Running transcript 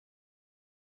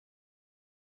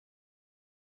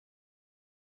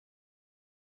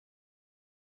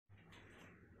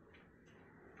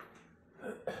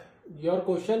your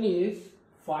question is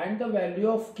find the value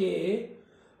of k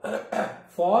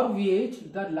for which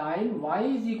the line y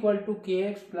is equal to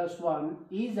kx plus 1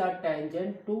 is a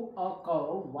tangent to a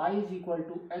curve y is equal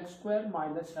to x square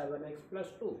minus 7x plus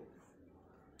 2.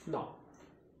 Now,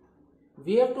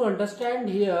 we have to understand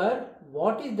here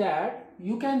what is that.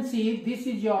 You can see this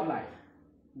is your line.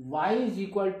 Y is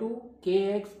equal to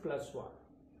kx plus 1.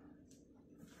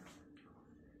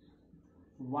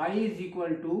 Y is equal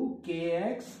to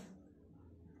kx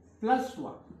plus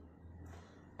 1.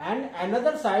 And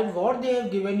another side, what they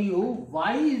have given you,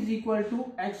 y is equal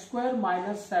to x square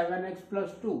minus 7x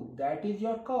plus 2. That is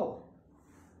your curve.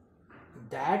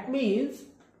 That means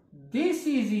this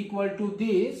is equal to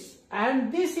this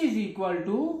and this is equal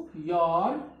to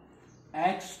your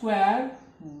x square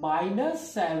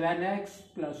minus 7x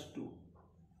plus 2.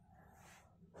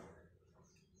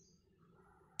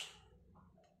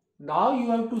 Now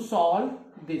you have to solve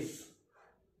this.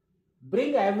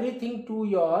 Bring everything to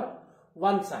your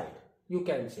one side. You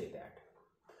can say that.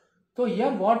 So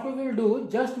here what we will do,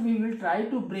 just we will try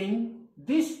to bring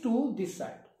this to this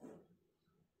side.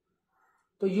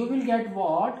 So you will get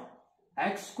what?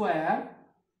 X square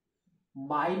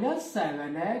minus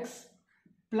 7x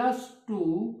plus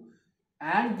 2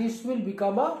 and this will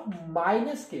become a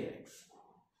minus kx.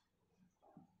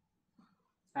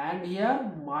 And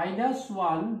here minus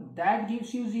 1, that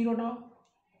gives you 0 now.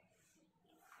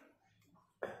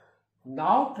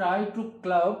 Now try to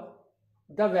club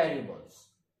the variables.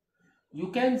 You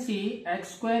can see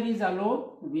x square is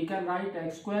alone. We can write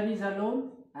x square is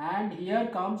alone and here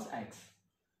comes x.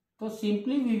 So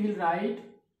simply we will write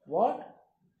what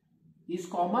is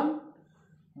common?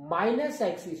 Minus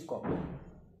x is common.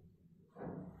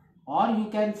 Or you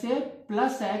can say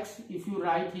plus x. If you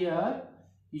write here,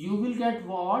 you will get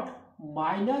what?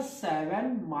 Minus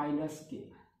 7 minus k.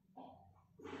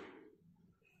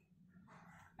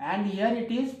 And here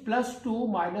it is plus 2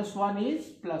 minus 1 is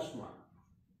plus 1.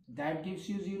 That gives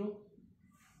you 0.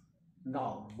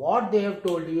 Now what they have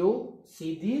told you,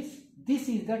 see this. This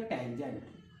is the tangent.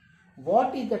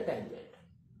 What is the tangent?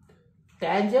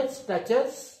 Tangent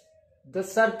touches the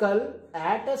circle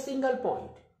at a single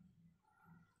point.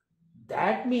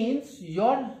 That means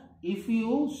if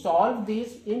you solve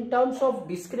this in terms of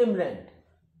discriminant,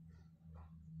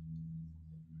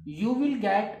 you will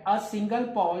get a single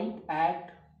point at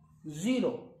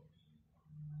 0.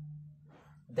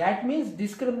 That means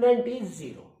discriminant is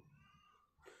 0.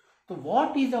 So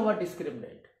what is our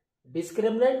discriminant?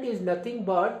 Discriminant is nothing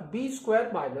but b square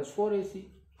minus 4ac.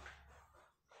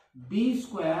 B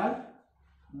square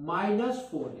minus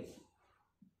 4ac.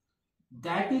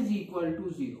 That is equal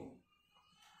to 0.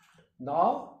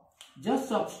 Now just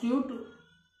substitute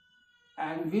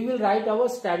and we will write our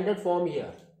standard form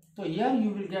here. So here you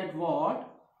will get what?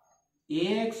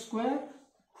 Ax square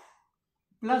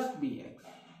plus bx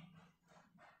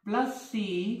plus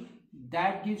c,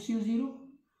 that gives you 0.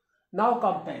 Now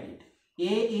compare it. A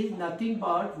is nothing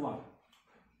but 1.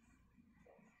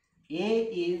 A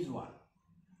is 1.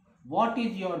 What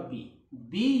is your b?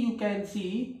 B you can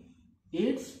see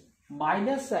it's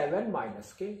minus 7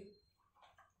 minus k.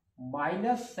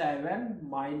 Minus 7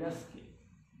 minus k.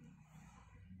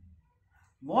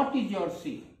 What is your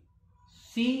c?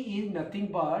 C is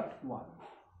nothing but 1.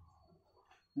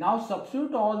 Now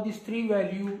substitute all these three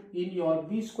values in your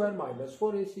b square minus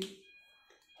 4ac.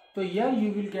 So here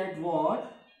you will get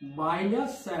what?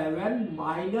 Minus 7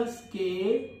 minus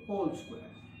k whole square.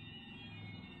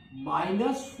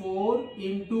 Minus 4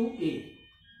 into a.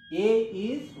 A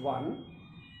is 1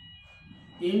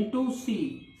 into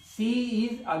c. C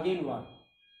is again 1.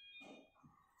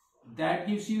 That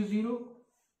gives you 0.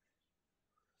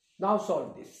 Now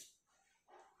solve this.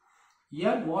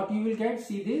 Here what you will get,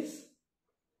 see this.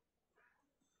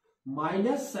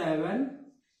 Minus 7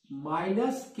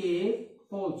 minus k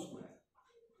whole square.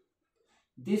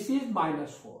 This is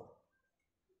minus 4.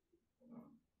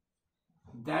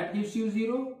 That gives you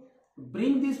 0.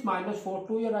 Bring this minus 4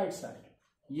 to your right side.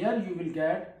 Here you will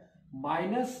get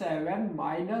minus 7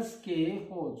 minus k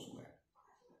whole square.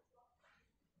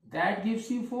 That gives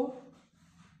you 4.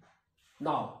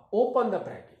 Now open the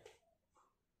bracket.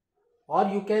 Or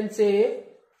you can say,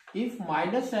 if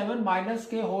minus 7 minus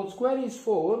k whole square is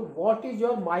 4, what is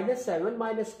your minus 7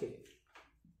 minus k?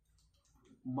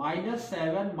 Minus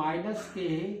 7 minus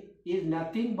k is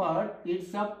nothing but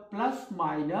it's a plus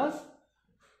minus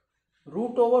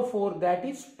root over 4, that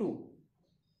is 2.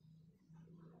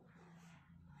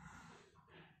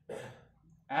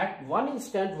 At one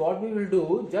instant what we will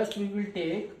do, just we will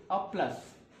take a plus.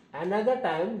 Another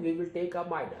time we will take a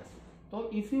minus. So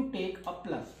if you take a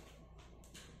plus,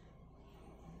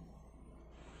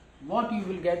 what you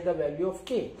will get the value of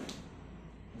k.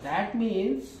 That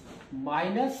means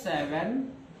minus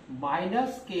 7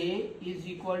 minus k is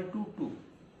equal to 2.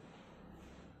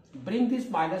 Bring this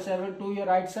minus 7 to your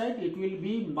right side. It will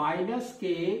be minus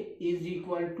k is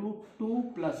equal to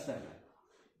 2 plus 7.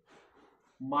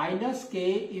 Minus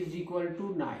k is equal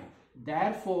to 9.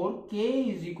 Therefore,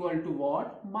 k is equal to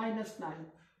what? Minus 9.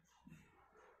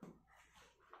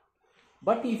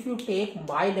 But if you take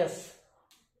minus,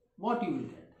 what you will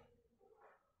get?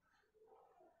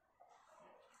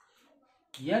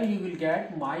 Here you will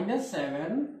get minus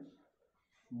 7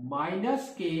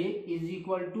 minus k is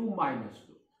equal to minus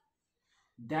 2.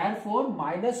 Therefore,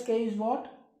 minus k is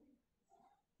what?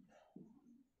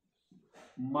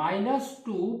 Minus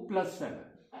 2 plus 7.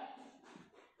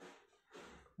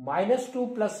 Minus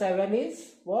 2 plus 7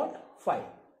 is what? 5.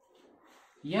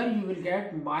 Here you will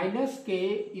get minus k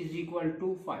is equal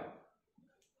to 5.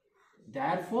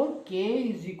 Therefore, k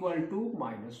is equal to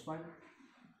minus 5.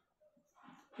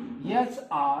 Here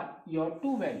are your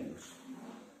two values,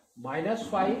 minus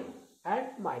 5 and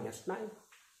minus 9.